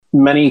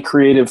many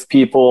creative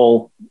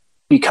people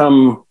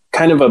become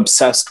kind of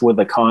obsessed with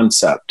a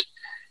concept.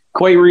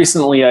 Quite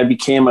recently, I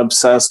became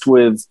obsessed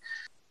with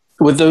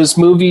those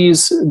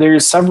movies.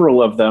 There's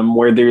several of them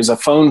where there's a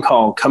phone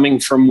call coming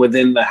from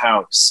within the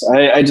house.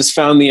 I just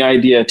found the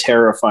idea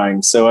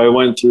terrifying. So I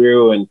went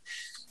through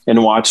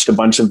and watched a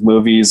bunch of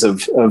movies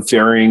of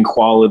varying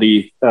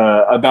quality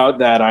about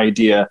that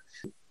idea.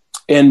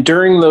 And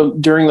during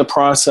the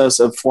process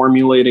of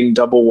formulating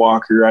Double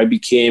Walker, I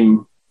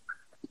became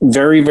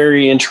very,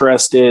 very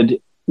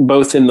interested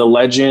both in the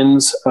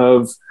legends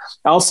of,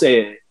 I'll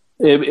say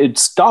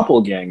it's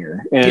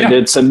doppelganger, and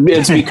it's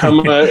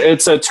become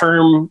it's a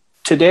term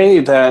today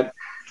that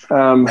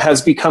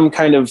has become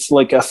kind of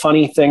like a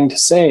funny thing to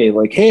say,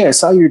 like, hey, I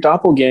saw your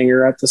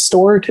doppelganger at the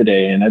store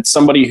today, and it's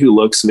somebody who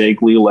looks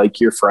vaguely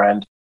like your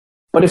friend.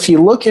 But if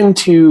you look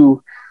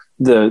into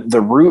the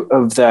root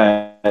of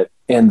that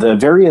and the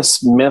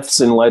various myths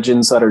and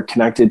legends that are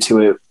connected to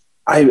it,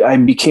 I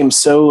became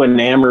so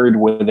enamored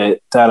with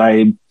it that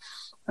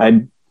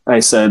I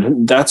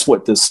said, that's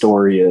what this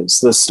story is.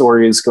 This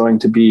story is going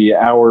to be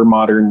our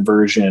modern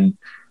version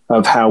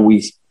of how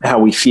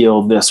we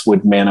feel this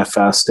would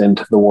manifest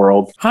into the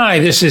world. Hi,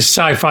 this is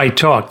Sci-Fi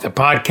Talk, the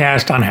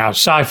podcast on how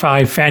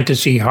sci-fi,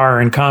 fantasy,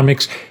 horror, and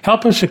comics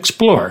help us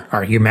explore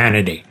our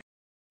humanity.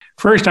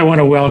 First, I want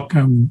to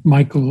welcome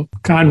Michael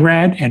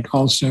Conrad and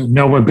also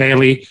Noah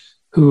Bailey,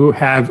 who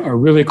have a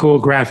really cool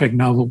graphic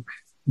novel,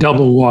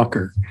 Double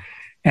Walker.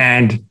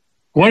 And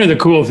one of the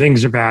cool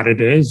things about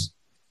it is,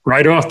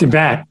 right off the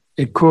bat,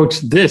 it quotes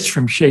this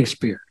from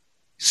Shakespeare: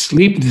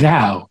 "Sleep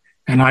thou,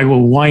 and I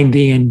will wind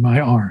thee in my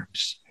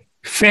arms.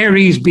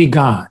 Fairies be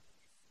gone,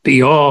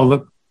 be all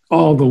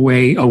the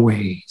way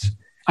aways."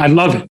 I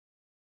love it.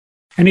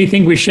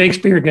 Anything with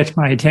Shakespeare gets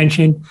my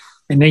attention.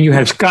 And then you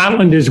have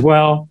Scotland as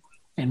well,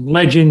 and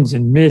legends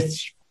and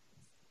myths,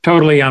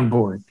 totally on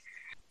board.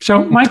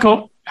 So,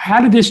 Michael,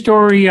 how did this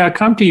story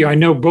come to you? I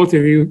know both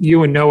of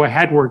you and Noah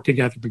had worked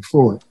together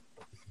before.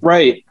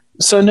 Right.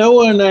 So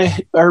Noah and I,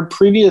 our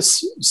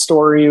previous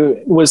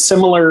story was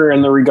similar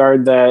in the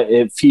regard that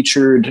it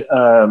featured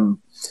an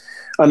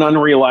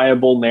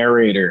unreliable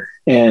narrator.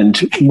 And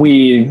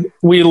we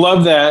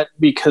love that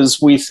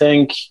because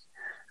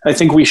I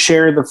think we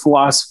share the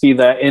philosophy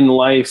that in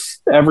life,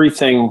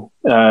 everything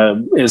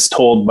is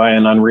told by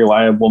an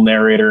unreliable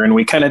narrator, and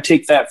we kind of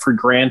take that for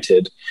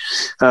granted.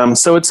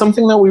 So it's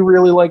something that we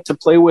really like to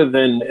play with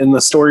in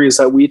the stories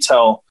that we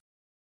tell.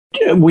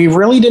 We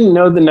really didn't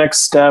know the next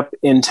step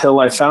until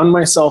I found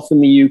myself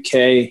in the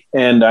UK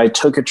and I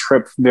took a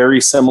trip very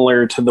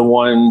similar to the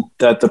one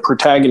that the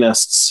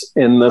protagonists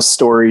in this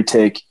story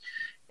take.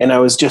 And I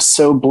was just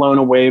so blown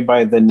away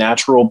by the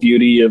natural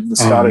beauty of the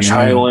Scottish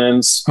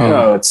Highlands.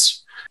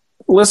 It's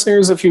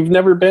listeners, if you've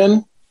never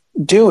been,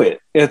 do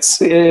it.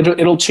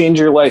 It'll change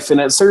your life.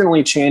 And it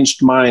certainly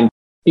changed mine.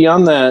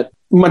 Beyond that,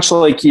 much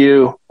like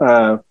you,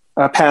 a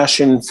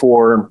passion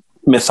for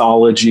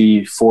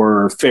mythology,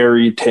 for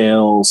fairy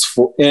tales,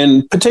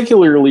 and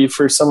particularly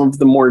for some of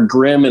the more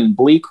grim and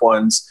bleak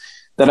ones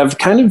that have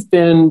kind of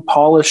been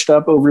polished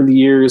up over the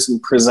years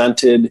and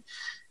presented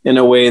in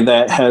a way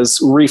that has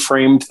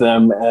reframed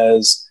them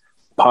as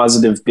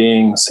positive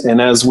beings.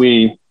 And as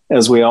we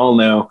all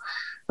know,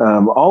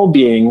 all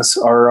beings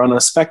are on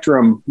a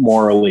spectrum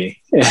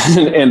morally,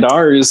 and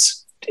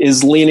ours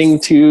is leaning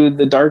to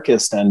the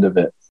darkest end of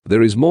it.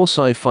 There is more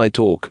sci-fi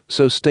talk,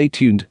 so stay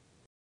tuned.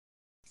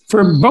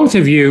 For both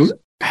of you,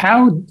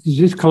 how does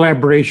this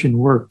collaboration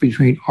work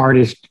between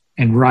artist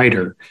and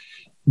writer?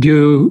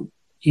 Do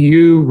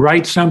you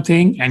write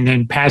something and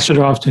then pass it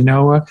off to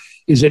Noah?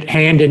 Is it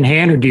hand in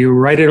hand, or do you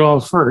write it all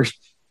first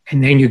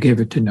and then you give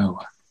it to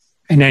Noah?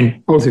 And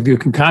then both of you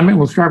can comment.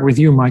 We'll start with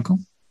you, Michael.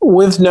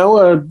 With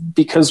Noah,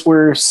 because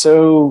we're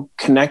so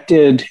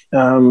connected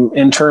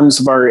in terms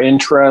of our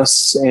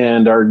interests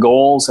and our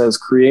goals as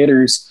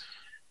creators,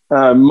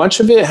 much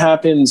of it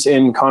happens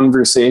in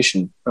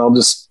conversation.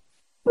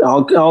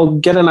 I'll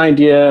get an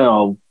idea,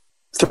 I'll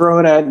throw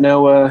it at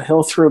Noah,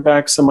 he'll throw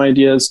back some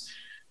ideas.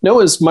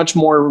 Noah's much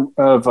more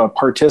of a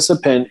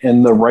participant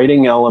in the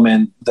writing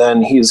element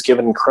than he's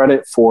given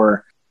credit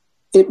for.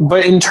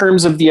 But in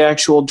terms of the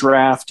actual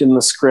draft in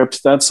the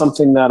script, that's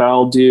something that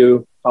I'll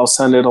do. I'll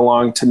send it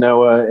along to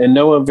Noah, and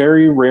Noah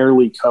very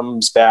rarely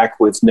comes back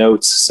with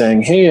notes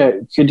saying, hey,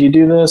 could you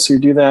do this or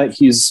do that?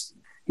 He's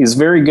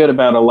very good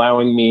about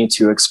allowing me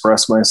to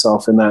express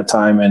myself in that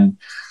time, and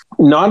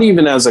not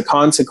even as a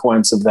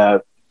consequence of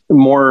that,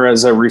 more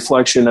as a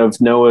reflection of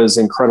Noah's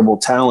incredible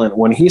talent.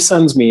 When he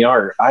sends me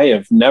art, I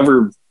have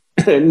never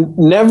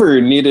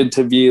needed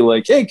to be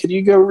like, hey, could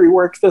you go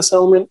rework this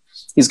element?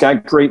 He's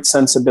got great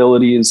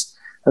sensibilities.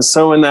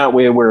 So in that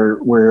way,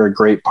 we're a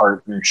great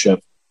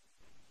partnership.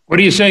 What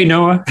do you say,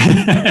 Noah?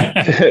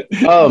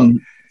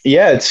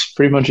 Yeah, it's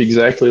pretty much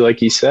exactly like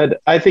he said.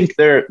 I think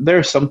there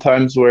are some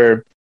times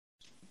where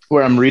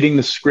I'm reading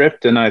the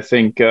script and I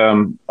think,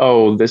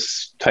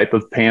 this type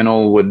of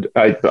panel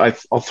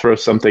I'll throw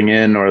something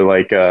in, or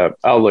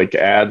I'll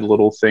add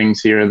little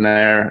things here and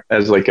there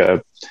as like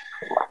a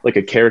like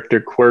a character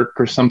quirk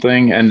or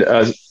something. And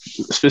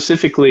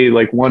specifically,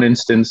 like one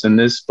instance in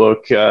this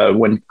book,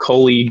 when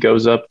Coley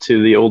goes up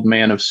to the old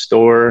man of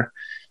store,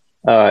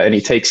 and he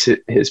takes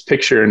his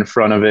picture in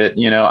front of it.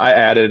 I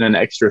added an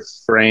extra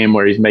frame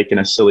where he's making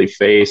a silly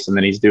face and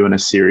then he's doing a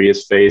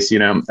serious face,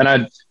 and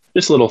I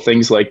just little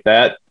things like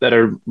that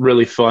are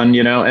really fun,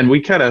 and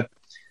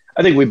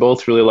I think we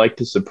both really like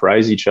to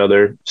surprise each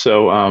other.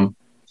 So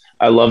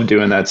I love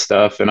doing that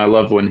stuff, and I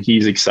love when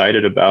he's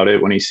excited about it,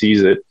 when he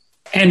sees it.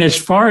 And as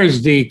far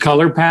as the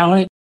color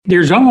palette,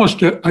 there's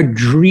almost a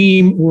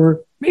dream or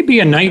maybe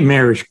a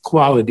nightmarish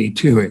quality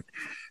to it.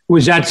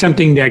 Was that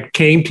something that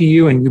came to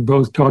you and you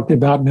both talked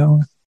about,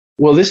 Noah?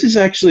 Well, this is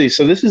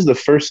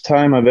the first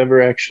time I've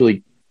ever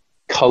actually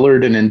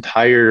colored an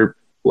entire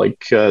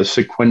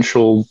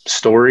sequential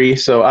story.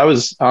 So I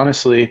was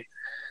honestly,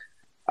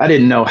 I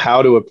didn't know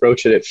how to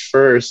approach it at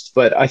first,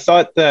 but I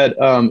thought that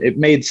it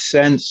made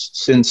sense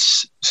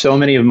since so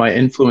many of my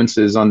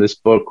influences on this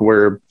book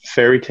were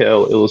fairy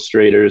tale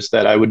illustrators,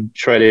 that I would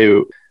try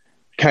to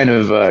kind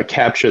of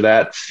capture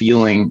that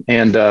feeling.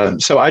 And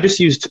so I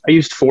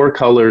used 4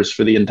 colors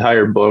for the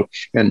entire book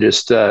and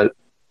just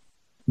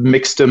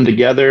mixed them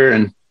together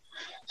and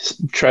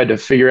tried to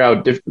figure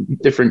out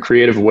different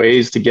creative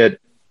ways to get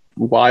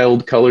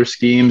wild color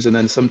schemes. And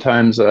then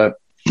sometimes it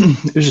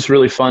was just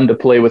really fun to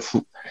play with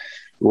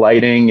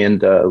lighting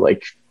and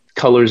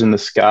colors in the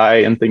sky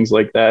and things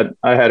like that.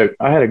 I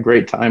had a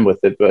great time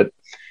with it, but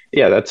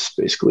yeah, that's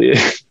basically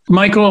it.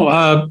 Michael,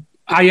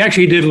 I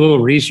actually did a little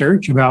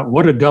research about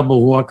what a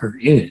double walker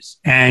is.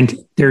 And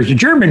there's a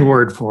German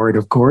word for it,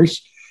 of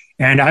course.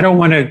 And I don't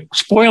want to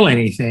spoil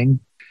anything,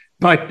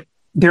 but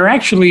they're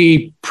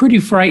actually pretty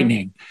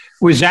frightening.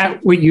 Was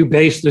that what you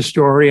based the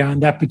story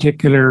on, that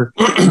particular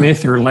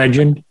myth or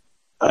legend?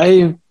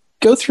 I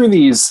go through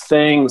these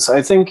things.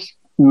 I think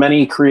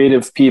many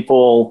creative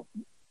people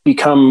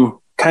become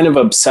kind of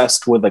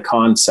obsessed with a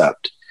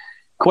concept.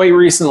 Quite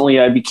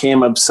recently, I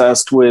became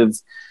obsessed with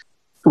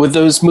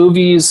those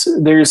movies.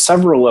 There's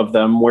several of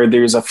them where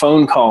there's a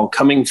phone call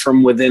coming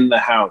from within the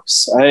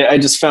house. I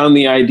just found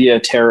the idea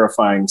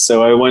terrifying.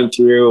 So I went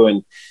through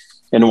and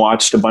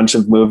watched a bunch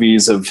of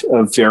movies of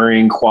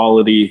varying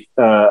quality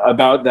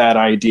about that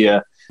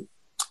idea.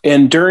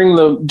 And during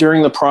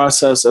the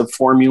process of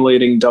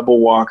formulating Double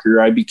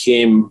Walker, I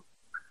became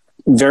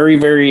very,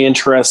 very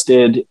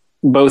interested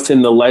both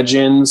in the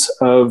legends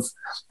of,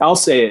 I'll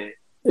say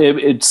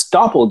it's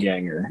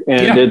doppelganger,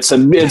 and it's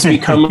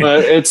become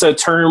it's a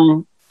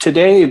term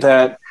today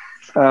that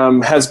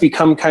has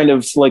become kind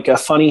of like a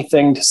funny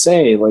thing to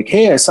say, like,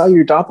 hey, I saw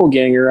your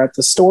doppelganger at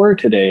the store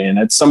today. And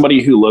it's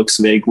somebody who looks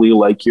vaguely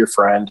like your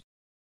friend.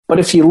 But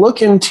if you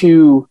look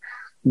into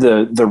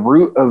the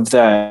root of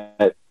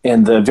that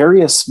and the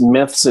various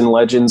myths and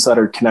legends that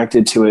are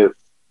connected to it,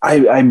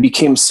 I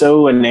became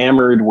so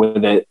enamored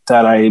with it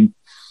that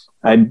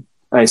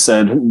I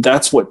said,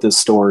 that's what this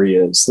story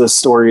is. This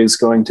story is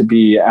going to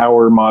be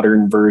our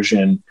modern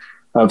version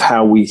of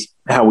how we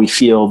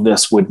feel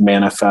this would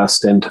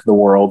manifest into the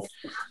world.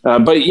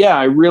 But yeah,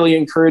 I really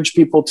encourage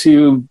people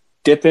to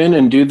dip in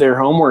and do their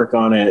homework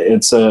on it.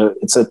 It's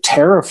a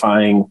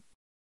terrifying.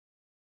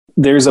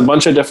 There's a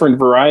bunch of different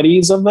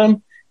varieties of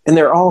them, and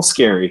they're all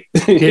scary.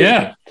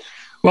 Yeah.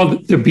 Well,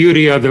 the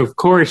beauty of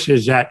course,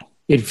 is that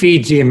it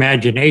feeds the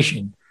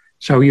imagination.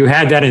 So you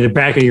had that in the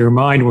back of your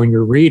mind when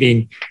you're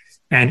reading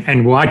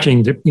and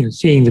watching,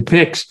 seeing the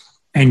pics,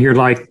 and you're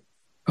like,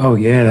 oh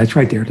yeah, that's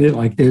right. They're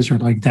like this or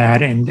like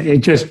that. And it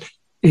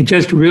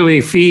just really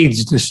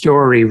feeds the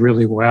story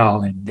really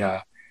well. And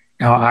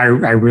I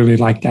really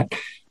like that.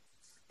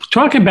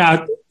 Talk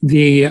about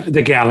the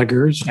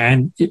Gallaghers,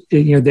 and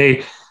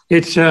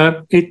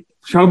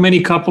so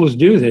many couples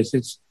do this.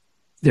 It's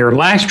their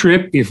last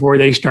trip before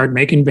they start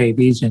making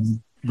babies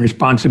and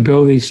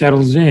responsibility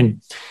settles in.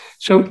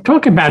 So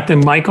talk about them,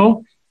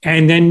 Michael,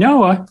 and then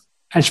Noah,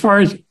 as far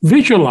as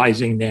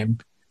visualizing them.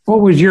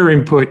 What was your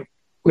input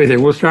with it?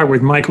 We'll start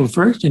with Michael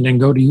first and then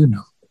go to you,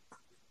 Noah.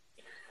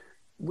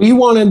 We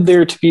wanted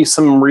there to be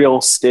some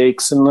real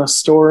stakes in this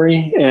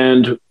story.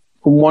 And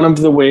one of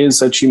the ways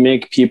that you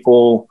make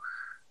people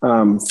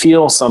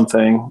feel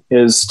something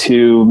is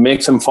to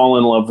make them fall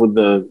in love with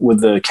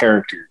the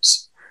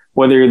characters,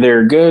 whether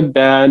they're good,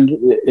 bad,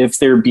 if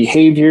their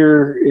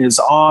behavior is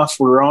off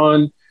or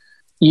on.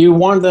 You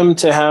want them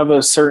to have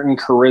a certain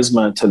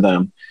charisma to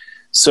them.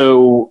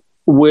 So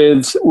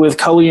with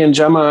Cully and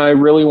Gemma, I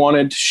really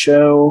wanted to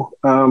show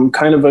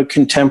kind of a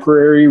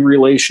contemporary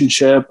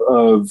relationship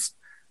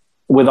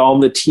with all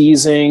the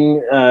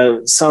teasing,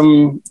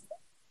 some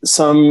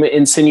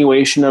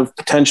insinuation of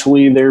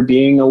potentially there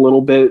being a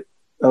little bit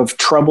of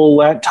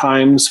trouble at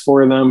times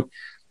for them,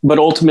 but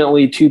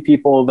ultimately 2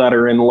 people that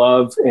are in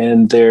love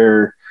and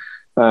they're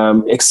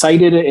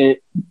excited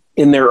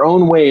in their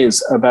own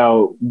ways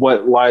about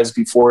what lies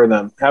before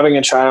them. Having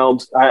a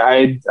child,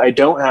 I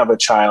don't have a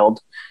child,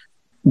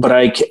 but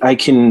I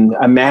can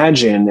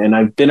imagine, and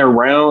I've been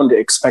around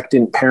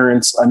expectant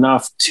parents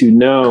enough to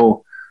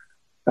know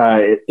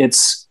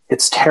it's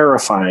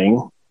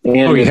terrifying.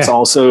 And it's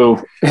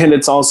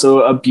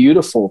also a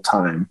beautiful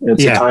time.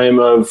 It's a time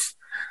of,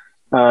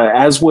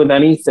 as with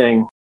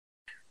anything,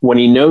 when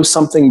you know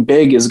something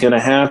big is going to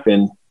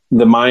happen,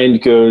 the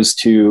mind goes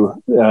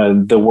to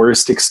the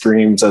worst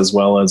extremes as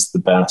well as the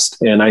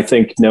best. And I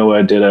think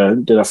Noah did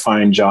a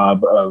fine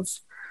job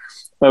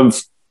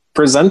of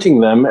presenting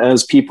them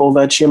as people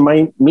that you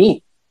might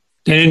meet.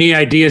 Did any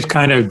ideas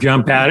kind of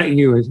jump out at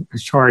you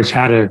as far as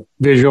how to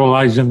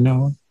visualize them,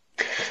 Noah?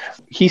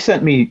 He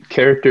sent me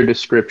character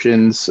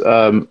descriptions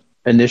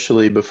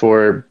initially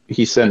before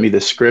he sent me the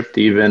script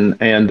even.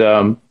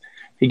 And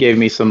he gave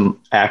me some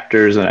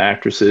actors and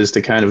actresses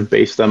to kind of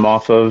base them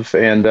off of.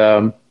 And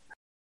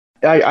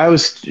I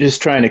was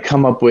just trying to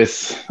come up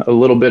with a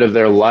little bit of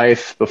their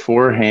life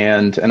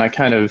beforehand. And I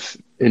kind of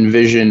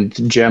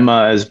envisioned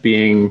Gemma as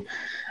being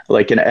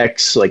like an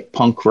like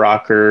punk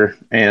rocker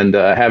and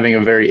having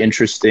a very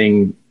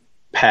interesting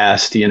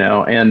past,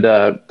 and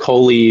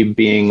Coley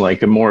being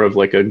like more of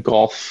like a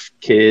golf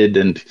kid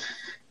and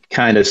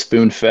kind of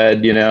spoon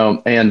fed,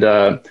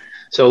 and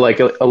so like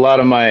a lot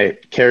of my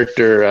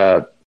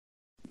character,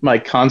 my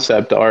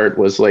concept art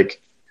was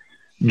like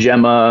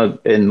Gemma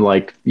in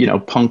like,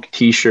 punk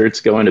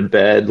t-shirts going to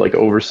bed, like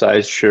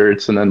oversized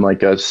shirts, and then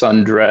like a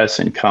sundress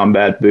and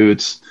combat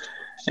boots,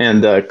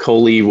 and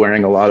Coley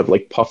wearing a lot of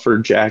like puffer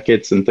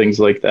jackets and things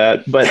like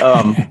that. But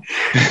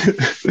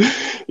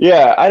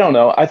yeah, I don't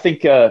know. I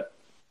think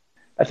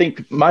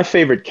my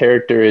favorite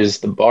character is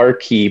the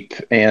barkeep,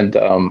 and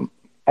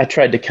I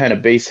tried to kind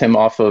of base him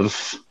off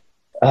of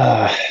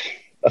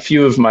a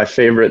few of my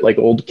favorite like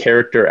old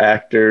character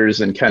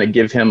actors and kind of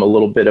give him a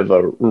little bit of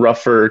a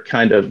rougher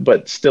kind of,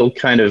 but still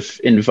kind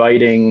of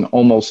inviting,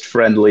 almost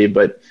friendly,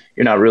 but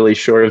you're not really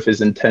sure of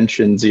his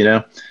intentions,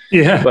 Yeah.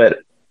 But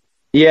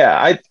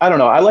yeah, I don't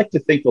know. I like to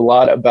think a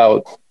lot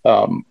about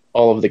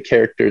all of the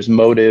characters'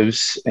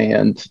 motives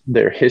and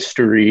their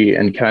history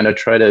and kind of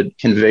try to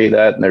convey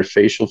that in their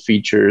facial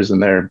features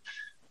and their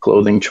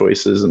clothing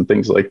choices and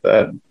things like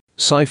that.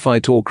 Sci-Fi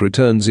Talk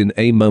returns in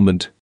a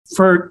moment.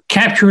 For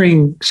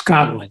capturing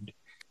Scotland,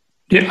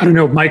 I don't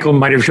know, Michael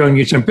might have shown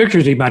you some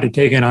pictures he might have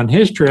taken on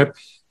his trip,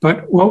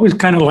 but what was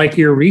kind of like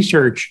your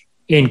research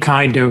in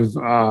kind of,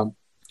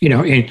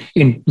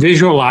 in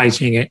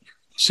visualizing it?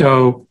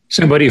 So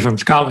somebody from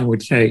Scotland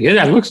would say, yeah,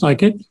 that looks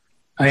like it,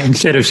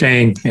 instead of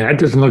saying, yeah, that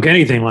doesn't look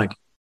anything like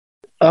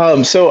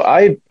it. So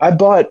I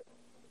bought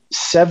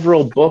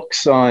several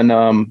books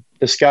on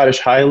the Scottish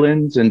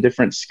Highlands and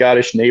different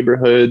Scottish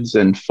neighborhoods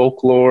and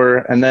folklore.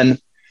 And then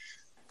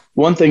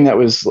one thing that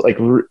was like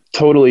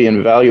totally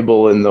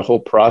invaluable in the whole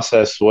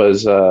process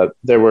was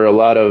there were a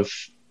lot of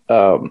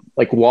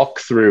like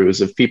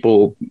walkthroughs of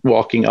people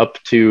walking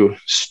up to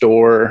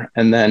store.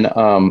 And then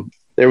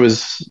there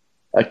was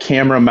a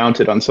camera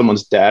mounted on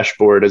someone's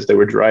dashboard as they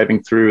were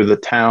driving through the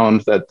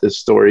town that this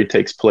story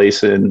takes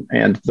place in.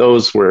 And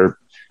those were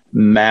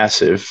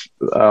massive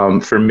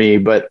for me.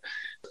 But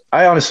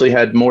I honestly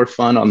had more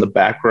fun on the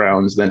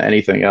backgrounds than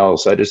anything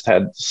else. I just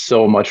had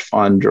so much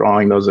fun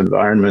drawing those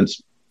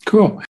environments.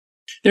 Cool.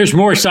 There's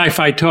more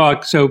sci-fi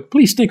talk, so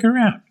please stick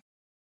around.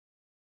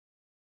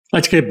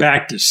 Let's get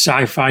back to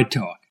sci-fi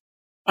talk.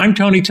 I'm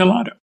Tony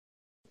Telato.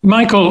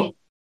 Michael,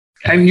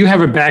 you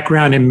have a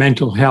background in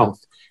mental health.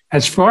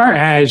 As far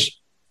as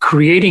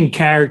creating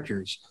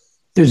characters,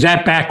 does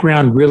that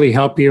background really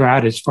help you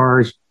out as far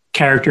as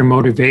character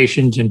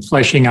motivations and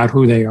fleshing out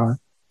who they are?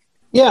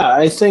 Yeah,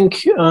 I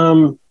think,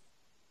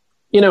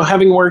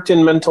 having worked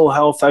in mental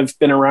health, I've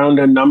been around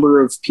a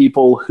number of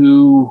people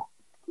who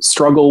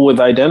struggle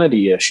with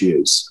identity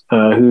issues,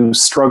 who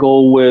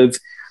struggle with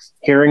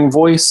hearing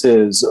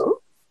voices.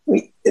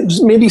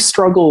 Maybe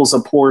struggle is a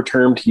poor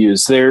term to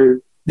use.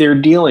 They're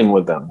dealing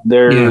with them.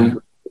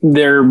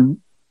 They're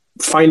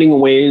finding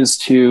ways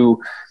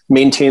to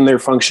maintain their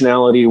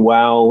functionality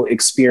while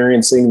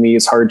experiencing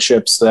these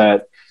hardships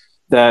that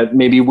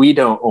maybe we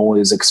don't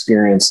always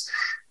experience.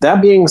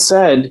 That being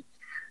said,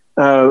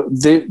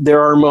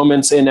 there are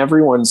moments in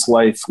everyone's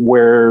life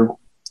where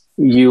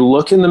you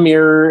look in the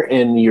mirror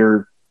and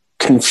you're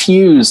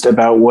confused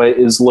about what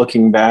is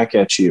looking back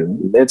at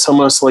you. It's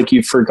almost like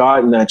you've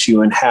forgotten that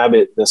you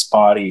inhabit this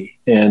body,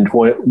 and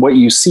what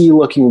you see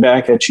looking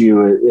back at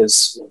you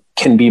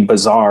can be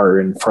bizarre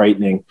and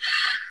frightening.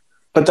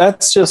 But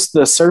that's just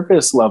the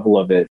surface level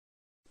of it.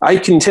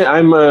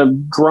 I'm a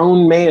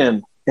grown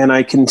man, and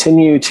I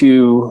continue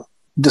to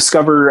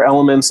discover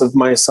elements of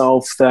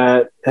myself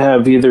that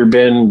have either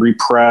been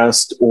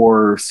repressed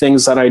or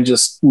things that I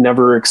just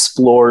never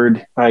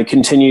explored. I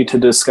continue to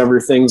discover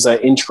things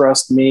that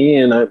interest me,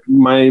 and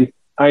my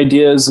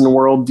ideas and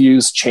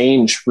worldviews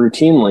change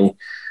routinely.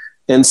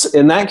 And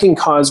that can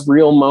cause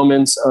real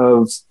moments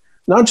of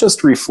not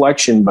just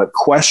reflection, but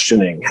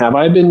questioning. Have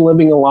I been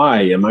living a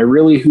lie? Am I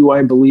really who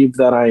I believe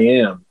that I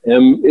am?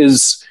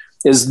 Is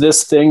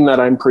this thing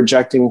that I'm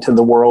projecting to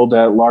the world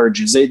at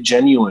large, is it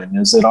genuine?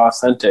 Is it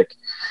authentic?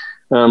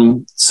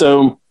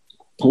 So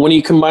when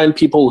you combine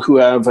people who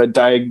have a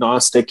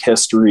diagnostic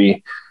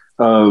history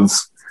of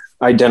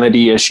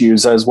identity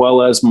issues, as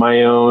well as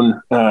my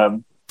own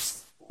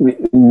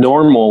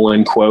normal,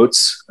 in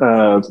quotes,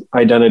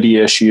 identity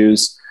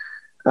issues,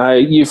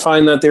 you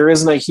find that there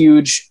isn't a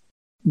huge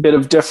bit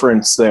of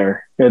difference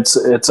there.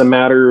 It's a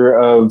matter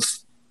of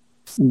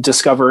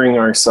discovering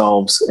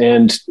ourselves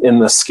and in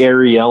the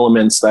scary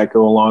elements that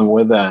go along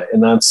with that.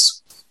 And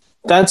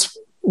that's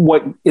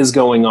what is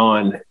going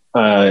on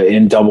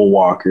in Double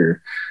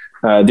Walker.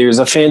 There's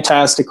a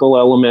fantastical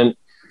element,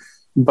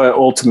 but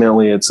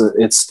ultimately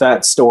it's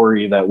that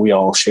story that we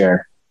all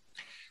share.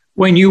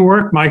 When you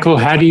work, Michael,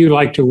 how do you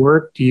like to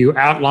work? Do you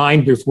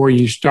outline before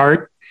you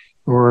start,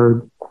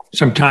 or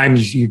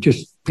sometimes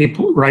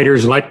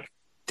writers let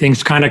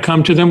things kind of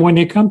come to them when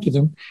they come to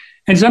them,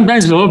 and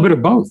sometimes a little bit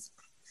of both?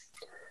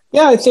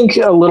 Yeah, I think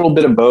a little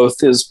bit of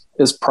both is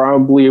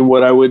probably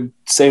what I would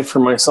say for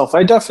myself.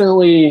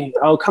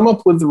 I'll come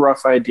up with the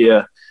rough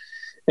idea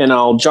and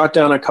I'll jot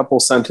down a couple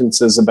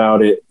sentences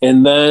about it.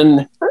 And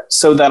then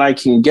so that I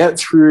can get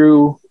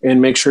through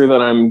and make sure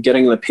that I'm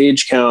getting the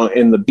page count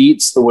and the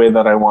beats the way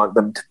that I want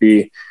them to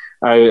be,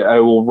 I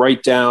will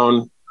write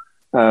down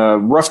a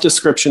rough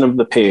description of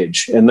the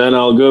page. And then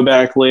I'll go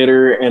back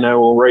later and I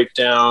will write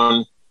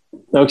down,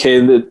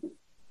 okay,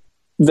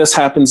 this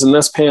happens in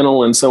this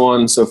panel and so on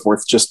and so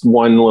forth, just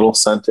one little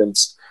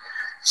sentence.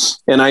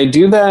 And I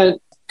do that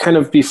kind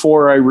of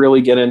before I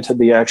really get into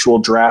the actual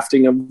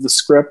drafting of the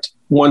script.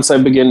 Once I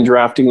begin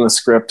drafting the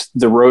script,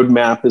 the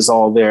roadmap is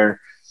all there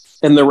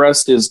and the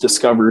rest is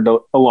discovered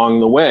along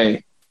the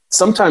way.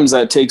 Sometimes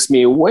that takes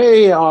me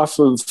way off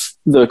of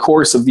the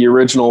course of the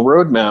original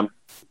roadmap.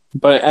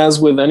 But as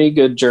with any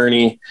good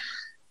journey,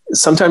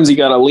 sometimes you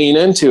got to lean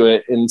into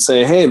it and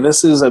say, hey,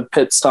 this is a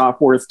pit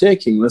stop worth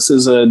taking. This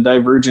is a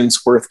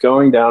divergence worth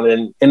going down.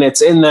 And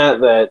it's in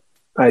that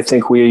I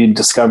think we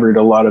discovered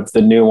a lot of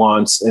the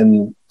nuance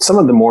and some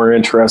of the more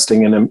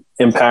interesting and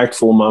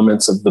impactful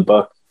moments of the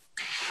book.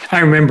 I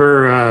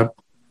remember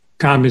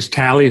Thomas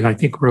Talley, I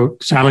think,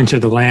 wrote Silence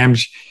of the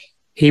Lambs.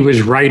 He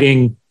was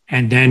writing,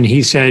 and then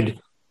he said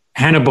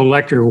Hannibal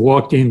Lecter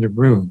walked in the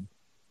room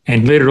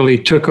and literally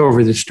took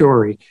over the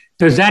story.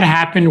 Does that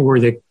happen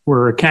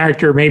where a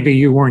character maybe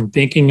you weren't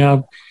thinking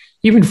of,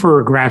 even for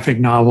a graphic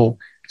novel,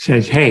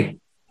 says, hey,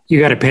 you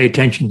got to pay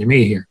attention to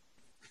me here?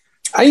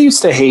 I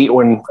used to hate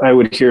when I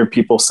would hear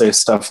people say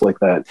stuff like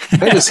that.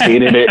 I just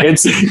hated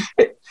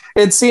it.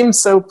 It seemed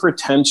so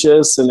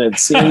pretentious, and it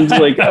seemed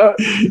like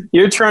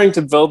you're trying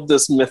to build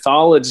this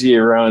mythology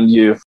around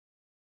you.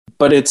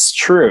 But it's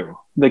true.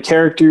 The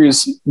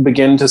characters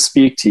begin to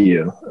speak to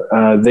you.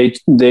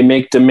 They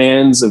make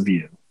demands of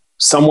you.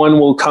 Someone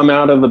will come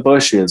out of the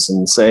bushes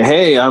and say,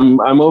 hey,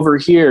 I'm over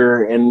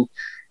here and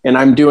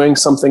I'm doing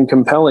something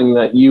compelling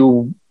that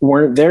you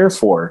weren't there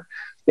for.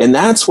 And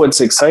that's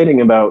what's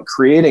exciting about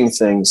creating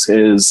things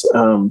is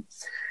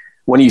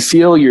when you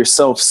feel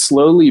yourself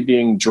slowly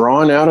being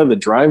drawn out of the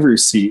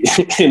driver's seat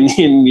and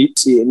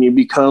you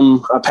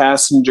become a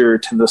passenger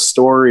to the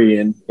story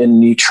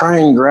and you try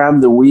and grab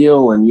the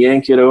wheel and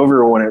yank it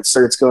over when it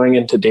starts going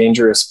into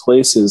dangerous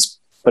places.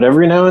 But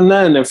every now and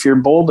then, if you're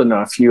bold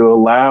enough, you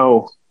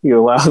allow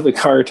the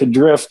car to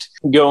drift,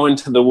 go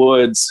into the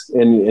woods,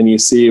 and you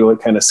see what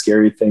kind of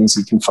scary things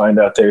you can find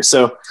out there.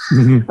 So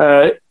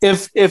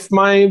if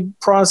my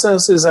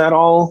process is at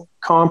all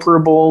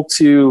comparable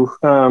to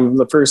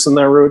the person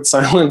that wrote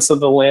Silence of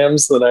the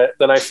Lambs,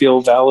 that I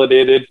feel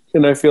validated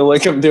and I feel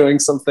like I'm doing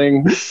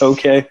something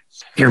okay.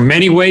 There are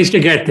many ways to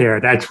get there.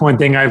 That's one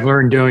thing I've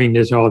learned doing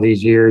this all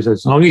these years,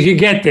 as long as you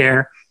get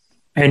there.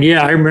 And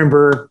yeah, I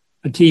remember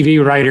a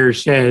TV writer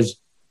says,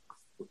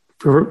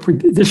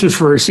 this is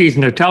for a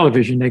season of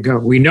television. They go,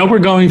 we know we're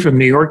going from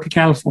New York to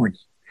California,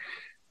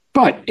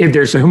 but if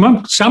there's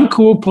some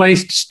cool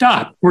place to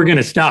stop, we're going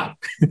to stop,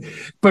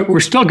 but we're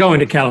still going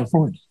to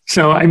California.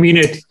 So, I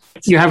mean,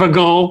 you have a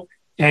goal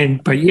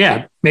but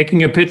yeah,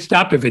 making a pit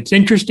stop, if it's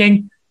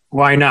interesting,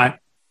 why not?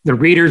 The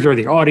readers or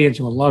the audience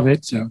will love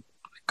it. So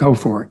go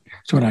for it.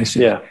 That's what I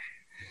say. Yeah.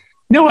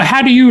 Noah,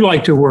 how do you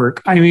like to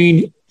work? I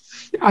mean,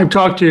 I've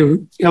talked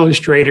to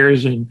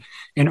illustrators and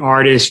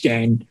artists,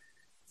 and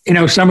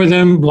some of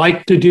them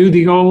like to do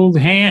the old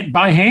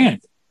by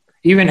hand.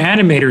 Even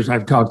animators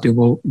I've talked to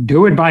will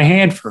do it by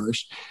hand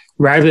first,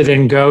 rather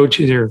than go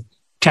to their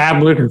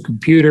tablet or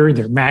computer,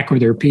 their Mac or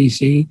their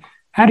PC.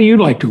 How do you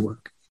like to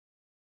work?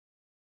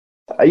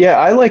 Yeah,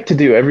 I like to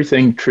do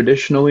everything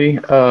traditionally.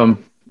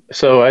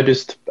 So I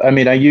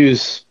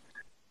use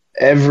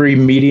every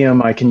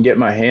medium I can get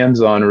my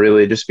hands on,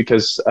 really, just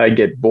because I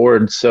get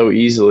bored so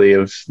easily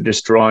of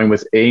just drawing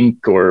with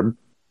ink or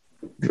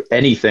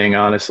anything.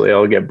 Honestly,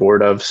 I'll get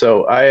bored of.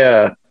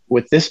 So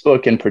with this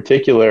book in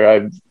particular,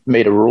 I've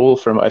made a rule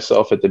for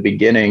myself at the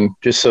beginning,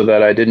 just so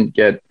that I didn't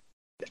get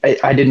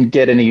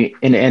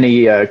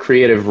any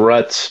creative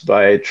ruts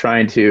by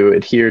trying to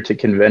adhere to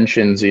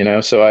conventions,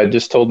 So I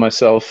just told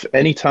myself,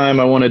 anytime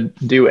I want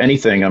to do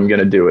anything, I'm going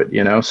to do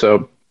it,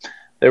 So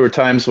there were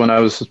times when I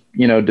was,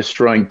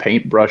 destroying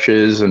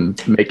paintbrushes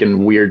and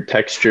making weird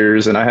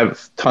textures, and I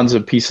have tons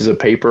of pieces of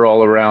paper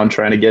all around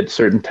trying to get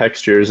certain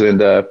textures.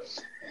 And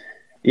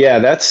Yeah,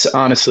 that's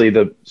honestly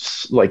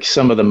like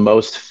some of the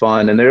most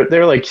fun, and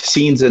there are like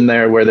scenes in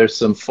there where there's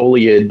some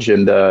foliage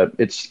and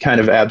it's kind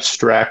of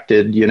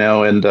abstracted,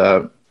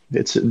 and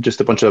it's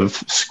just a bunch of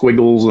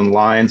squiggles and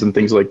lines and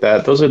things like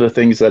that. Those are the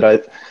things that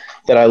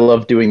I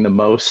love doing the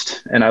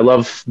most, and I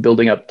love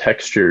building up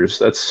textures.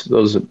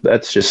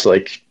 That's just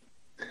like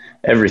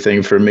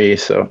everything for me.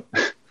 So,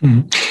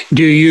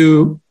 Do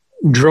you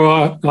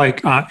draw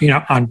like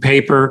on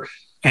paper,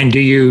 and do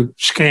you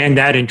scan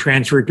that and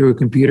transfer it to a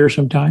computer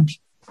sometimes?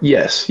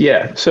 yes,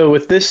 yeah. So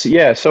with this,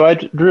 yeah. So I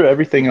drew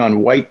everything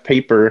on white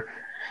paper,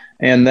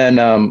 and then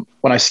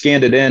when I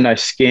scanned it in, I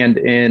scanned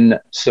in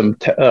some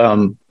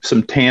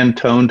tan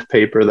toned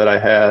paper that I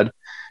had,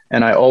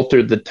 and I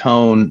altered the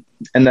tone,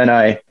 and then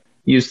I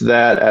used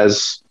that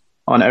as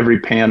on every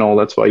panel.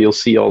 That's why you'll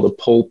see all the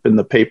pulp in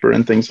the paper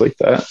and things like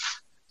that.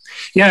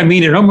 Yeah, I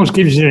mean, it almost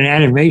gives it an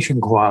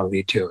animation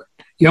quality to it.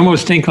 You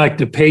almost think like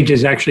the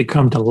pages actually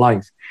come to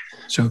life.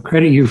 So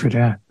credit you for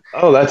that.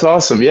 Oh, that's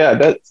awesome.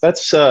 Yeah,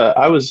 that's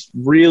I was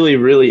really,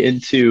 really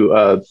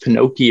into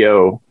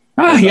Pinocchio.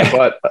 Ah,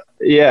 And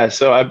yeah.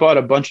 so I bought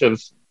a bunch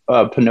of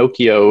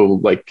Pinocchio,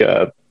 like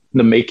the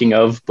making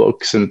of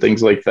books and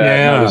things like that.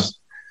 And Yeah.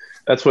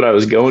 that's what I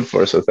was going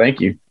for. So thank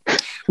you.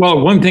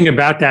 Well, one thing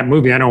about that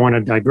movie, I don't want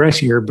to digress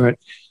here, but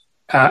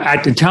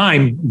at the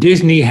time,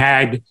 Disney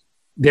had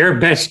their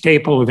best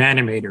staple of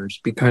animators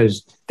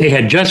because they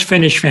had just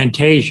finished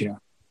Fantasia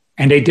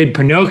and they did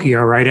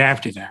Pinocchio right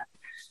after that.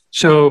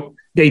 So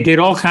they did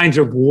all kinds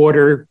of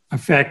water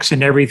effects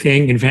and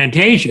everything in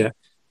Fantasia.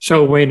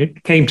 So when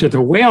it came to the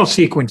whale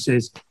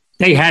sequences,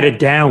 they had it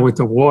down with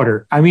the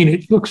water. I mean,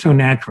 it looks so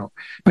natural.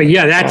 But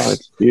yeah,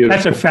 that's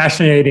a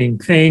fascinating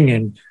thing.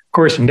 And of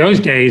course, in those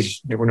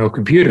days, there were no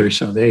computers,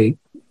 so they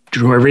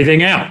drew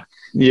everything out.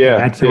 Yeah,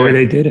 And that's the way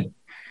they did it.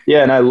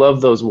 Yeah, and I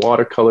love those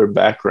watercolor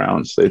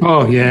backgrounds.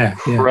 Oh, yeah.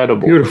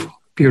 Incredible. Beautiful,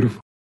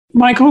 beautiful.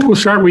 Michael, we'll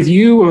start with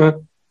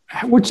you.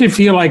 What's it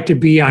feel like to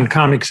be on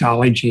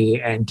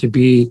Comixology and to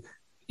be,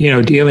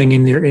 dealing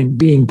in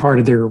being part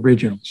of their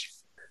originals?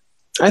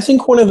 I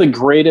think one of the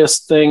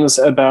greatest things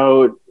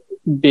about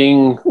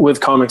being with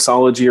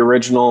Comixology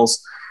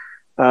Originals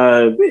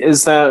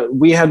is that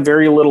we had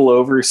very little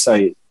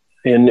oversight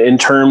in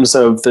terms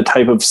of the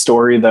type of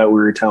story that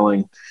we were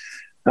telling.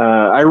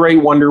 I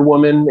write Wonder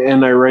Woman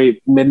and I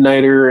write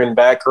Midnighter and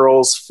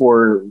Batgirls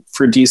for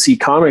DC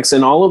Comics,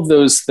 and all of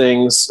those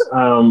things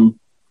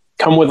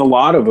come with a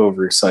lot of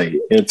oversight.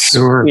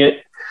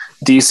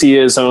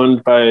 DC is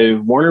owned by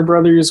Warner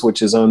Brothers,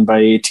 which is owned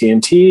by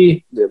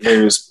AT&T.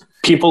 There's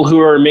people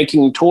who are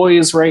making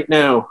toys right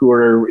now who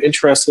are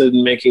interested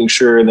in making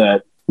sure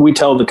that we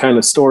tell the kind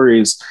of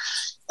stories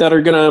that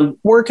are going to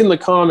work in the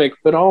comic,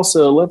 but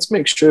also let's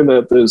make sure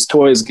that those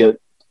toys get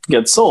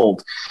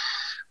sold.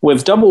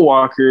 With Double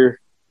Walker,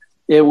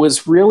 it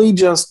was really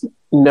just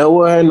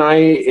Noah and I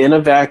in a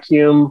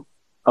vacuum,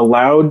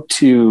 allowed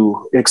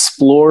to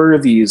explore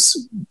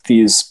these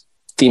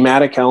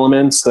thematic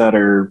elements that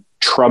are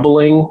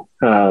troubling,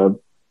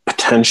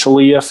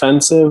 potentially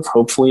offensive,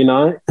 hopefully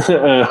not.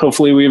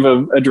 Hopefully we've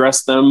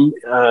addressed them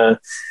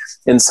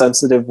in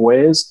sensitive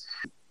ways.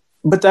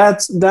 But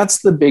that's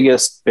the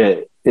biggest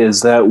bit,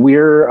 is that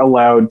we're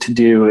allowed to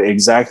do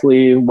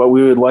exactly what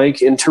we would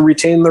like and to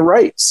retain the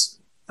rights.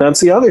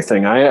 That's the other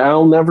thing.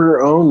 I'll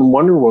never own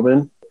Wonder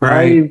Woman.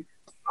 Right.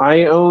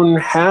 I own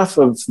half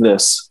of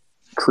this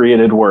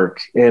created work,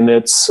 and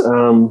it's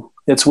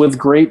with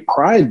great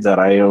pride that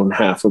I own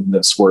half of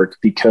this work,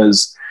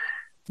 because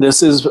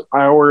this is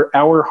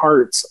our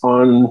hearts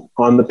on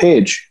the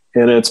page,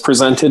 and it's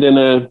presented in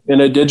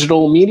a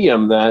digital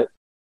medium that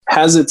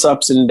has its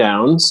ups and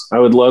downs. I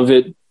would love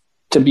it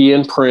to be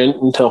in print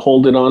and to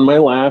hold it on my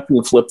lap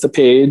and flip the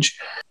page,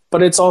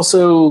 but it's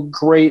also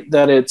great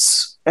that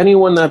it's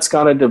anyone that's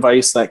got a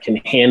device that can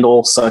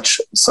handle such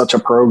a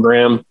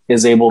program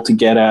is able to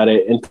get at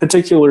it. And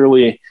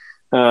particularly,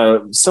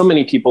 so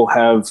many people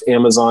have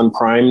Amazon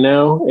Prime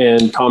now,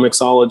 and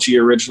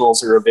Comixology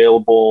Originals are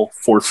available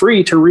for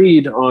free to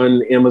read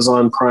on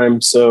Amazon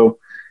Prime. So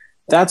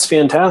that's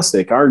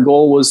fantastic. Our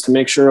goal was to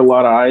make sure a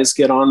lot of eyes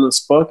get on this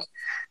book,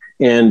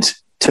 and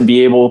to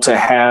be able to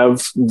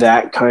have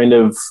that kind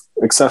of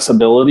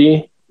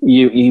accessibility,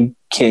 you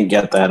can't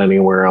get that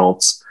anywhere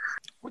else.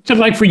 What's it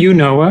like for you,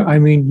 Noah? I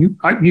mean,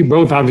 you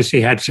both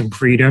obviously had some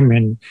freedom,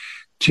 and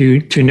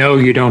to know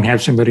you don't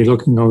have somebody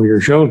looking over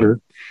your shoulder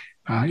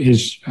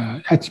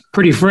that's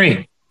pretty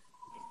freeing.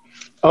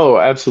 Oh,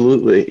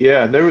 absolutely.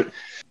 Yeah,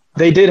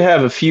 they did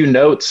have a few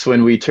notes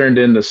when we turned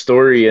in the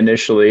story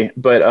initially,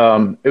 but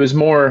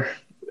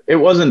it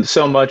wasn't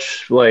so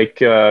much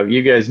like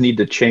you guys need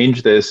to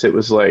change this. It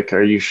was like,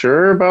 are you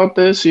sure about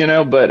this?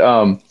 But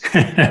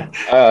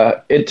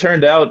it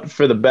turned out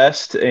for the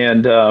best,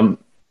 and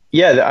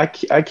yeah,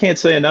 I can't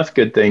say enough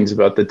good things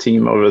about the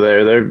team over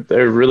there.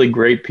 They're really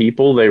great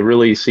people. They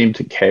really seem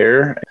to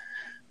care.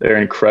 They're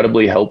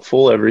incredibly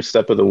helpful every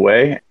step of the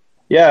way.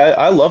 Yeah,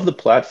 I love the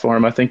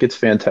platform. I think it's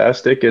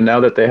fantastic. And now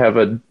that they have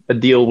a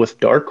deal with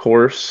Dark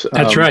Horse.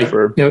 That's right.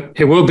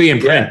 It will be in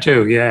print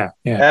too. Yeah.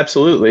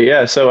 Absolutely.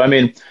 Yeah. So, I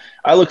mean,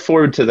 I look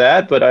forward to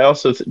that, but I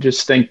also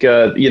just think,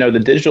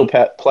 the digital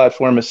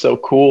platform is so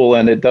cool,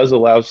 and it does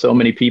allow so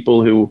many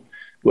people who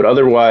would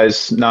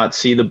otherwise not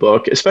see the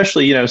book,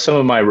 especially, some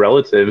of my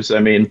relatives. I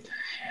mean,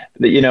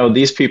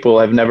 these people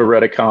have never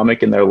read a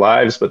comic in their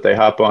lives, but they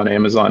hop on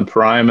Amazon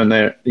Prime and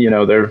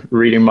they're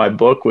reading my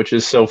book, which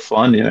is so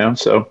fun.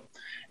 So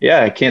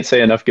yeah, I can't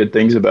say enough good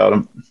things about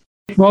them.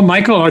 Well,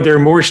 Michael, are there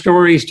more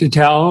stories to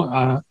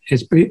tell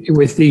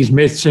with these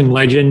myths and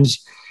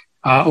legends,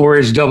 or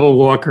is Double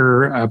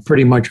Walker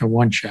pretty much a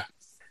one shot?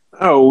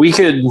 Oh, we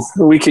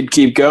could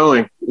keep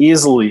going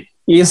easily.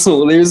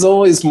 There's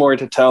always more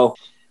to tell.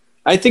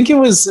 I think it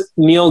was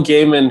Neil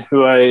Gaiman,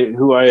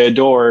 who I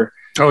adore.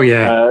 Oh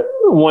yeah.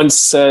 Once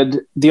said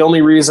the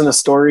only reason a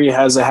story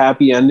has a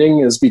happy ending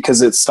is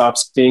because it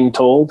stops being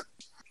told.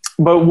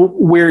 But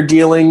we're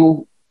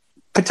dealing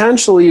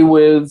potentially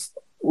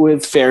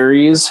with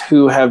fairies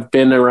who have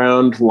been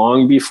around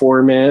long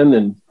before man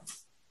and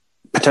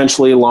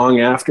potentially long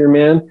after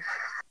man.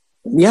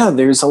 Yeah,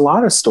 there's a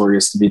lot of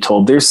stories to be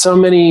told. There's so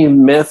many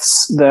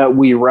myths that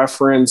we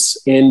reference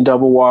in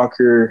Double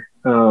Walker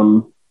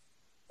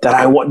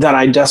that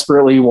I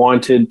desperately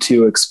wanted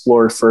to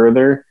explore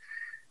further.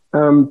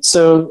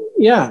 So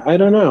yeah, I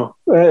don't know.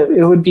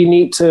 It would be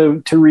neat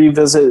to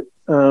revisit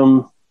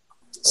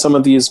some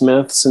of these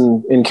myths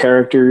and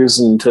characters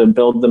and to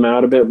build them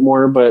out a bit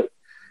more. But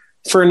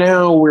for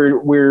now,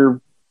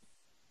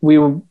 we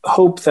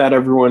hope that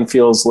everyone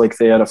feels like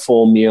they had a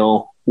full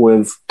meal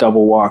with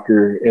Double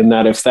Walker, and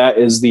that if that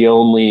is the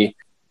only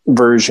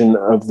version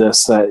of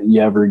this that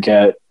you ever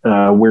get,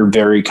 we're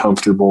very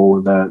comfortable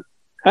with that.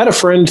 I had a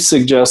friend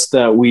suggest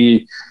that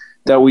we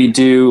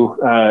do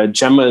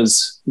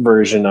Gemma's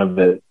version of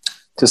it.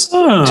 Just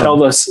tell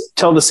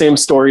the same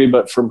story,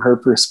 but from her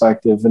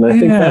perspective. And I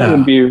think that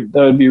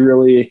would be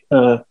really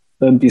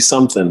that'd be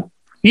something.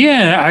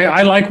 Yeah,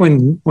 I like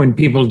when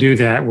people do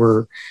that,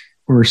 where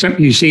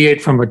you see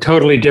it from a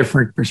totally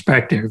different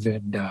perspective,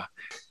 and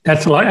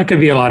that's a lot. That could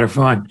be a lot of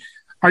fun.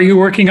 Are you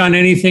working on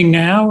anything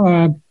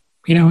now?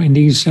 In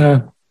these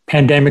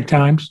pandemic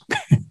times.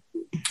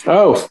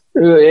 Oh,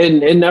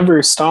 it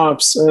never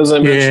stops. As I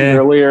mentioned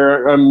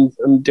earlier,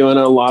 I'm doing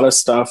a lot of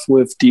stuff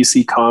with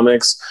DC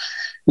Comics.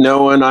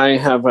 Noah and I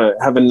have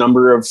a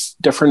number of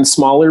different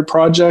smaller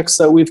projects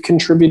that we've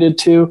contributed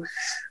to.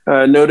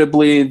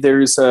 Notably,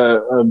 there's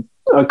a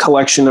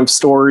collection of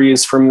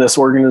stories from this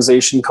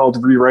organization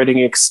called Rewriting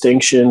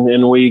Extinction,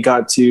 and we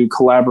got to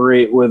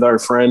collaborate with our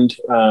friend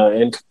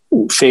and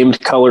famed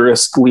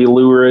colorist Lee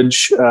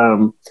Luridge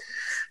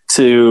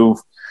to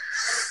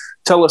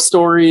tell a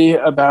story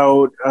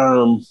about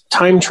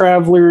time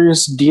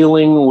travelers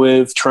dealing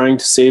with trying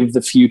to save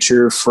the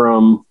future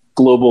from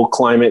global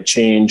climate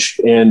change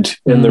and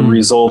the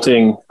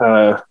resulting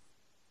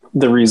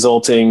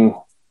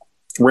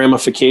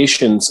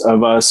ramifications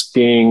of us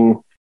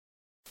being,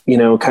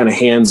 kind of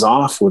hands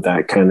off with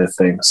that kind of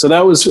thing. So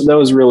that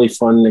was really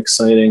fun and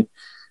exciting.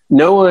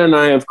 Noah and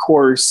I, of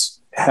course,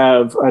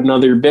 have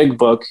another big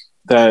book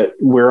that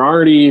we're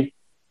already,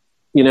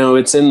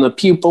 it's in the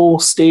pupa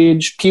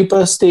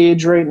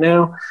stage right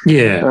now.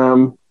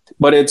 Yeah.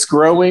 But it's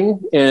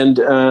growing, and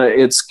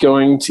it's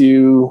going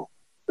to,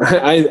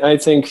 I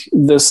think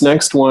this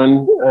next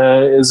one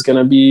is going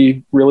to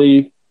be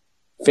really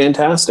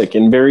fantastic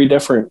and very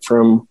different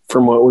from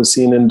what was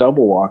seen in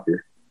Double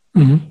Walker.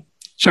 Mm-hmm.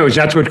 So is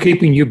that what's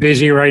keeping you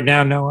busy right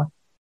now, Noah?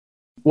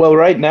 Well,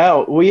 right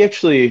now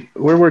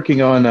we're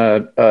working on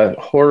an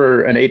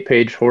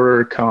 8-page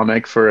horror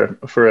comic for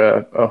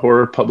a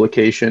horror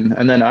publication,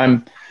 and then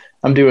I'm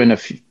doing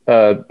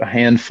a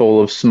handful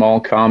of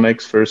small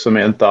comics for some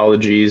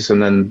anthologies,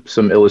 and then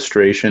some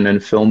illustration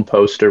and film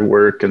poster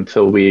work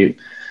until we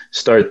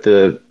start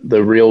the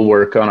real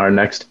work on our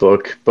next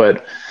book.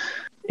 But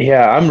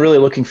yeah, I'm really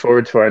looking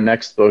forward to our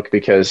next book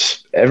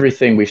because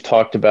everything we've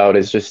talked about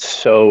is just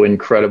so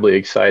incredibly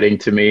exciting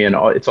to me, and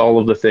it's all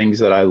of the things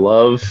that I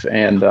love.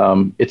 And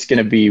it's going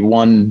to be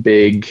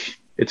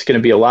it's going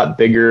to be a lot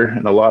bigger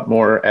and a lot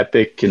more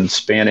epic and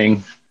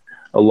spanning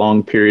a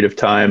long period of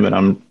time. And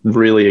I'm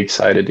really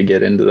excited to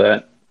get into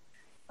that.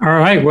 All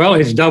right. Well,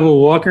 it's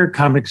Double Walker,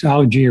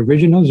 Comixology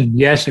Originals. And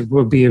yes, it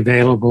will be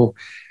available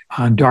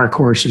on Dark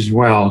Horse as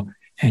well.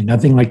 And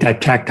nothing like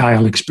that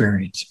tactile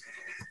experience.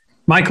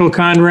 Michael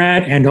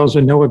Conrad and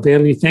also Noah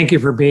Bailey, thank you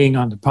for being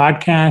on the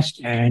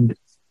podcast, and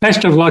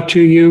best of luck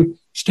to you.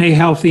 Stay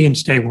healthy and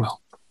stay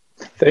well.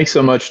 Thanks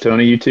so much,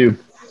 Tony. You too.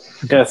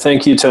 Yeah,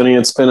 thank you, Tony.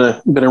 It's been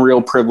a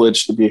real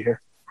privilege to be here.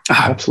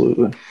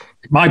 Absolutely.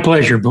 My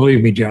pleasure,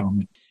 believe me,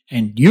 gentlemen.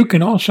 And you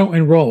can also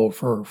enroll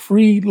for a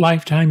free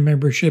lifetime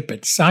membership at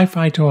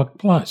Sci-Fi Talk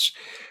Plus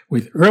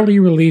with early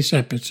release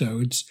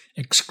episodes,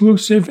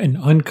 exclusive and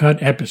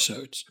uncut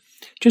episodes.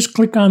 Just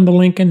click on the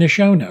link in the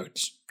show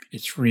notes.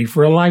 It's free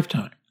for a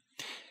lifetime.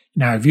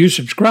 Now, if you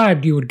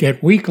subscribed, you would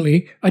get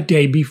weekly a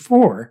day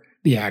before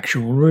the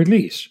actual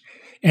release.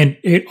 And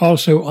it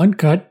also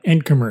uncut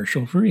and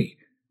commercial free.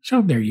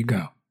 So there you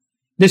go.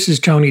 This is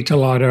Tony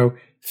Tellado.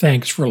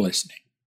 Thanks for listening.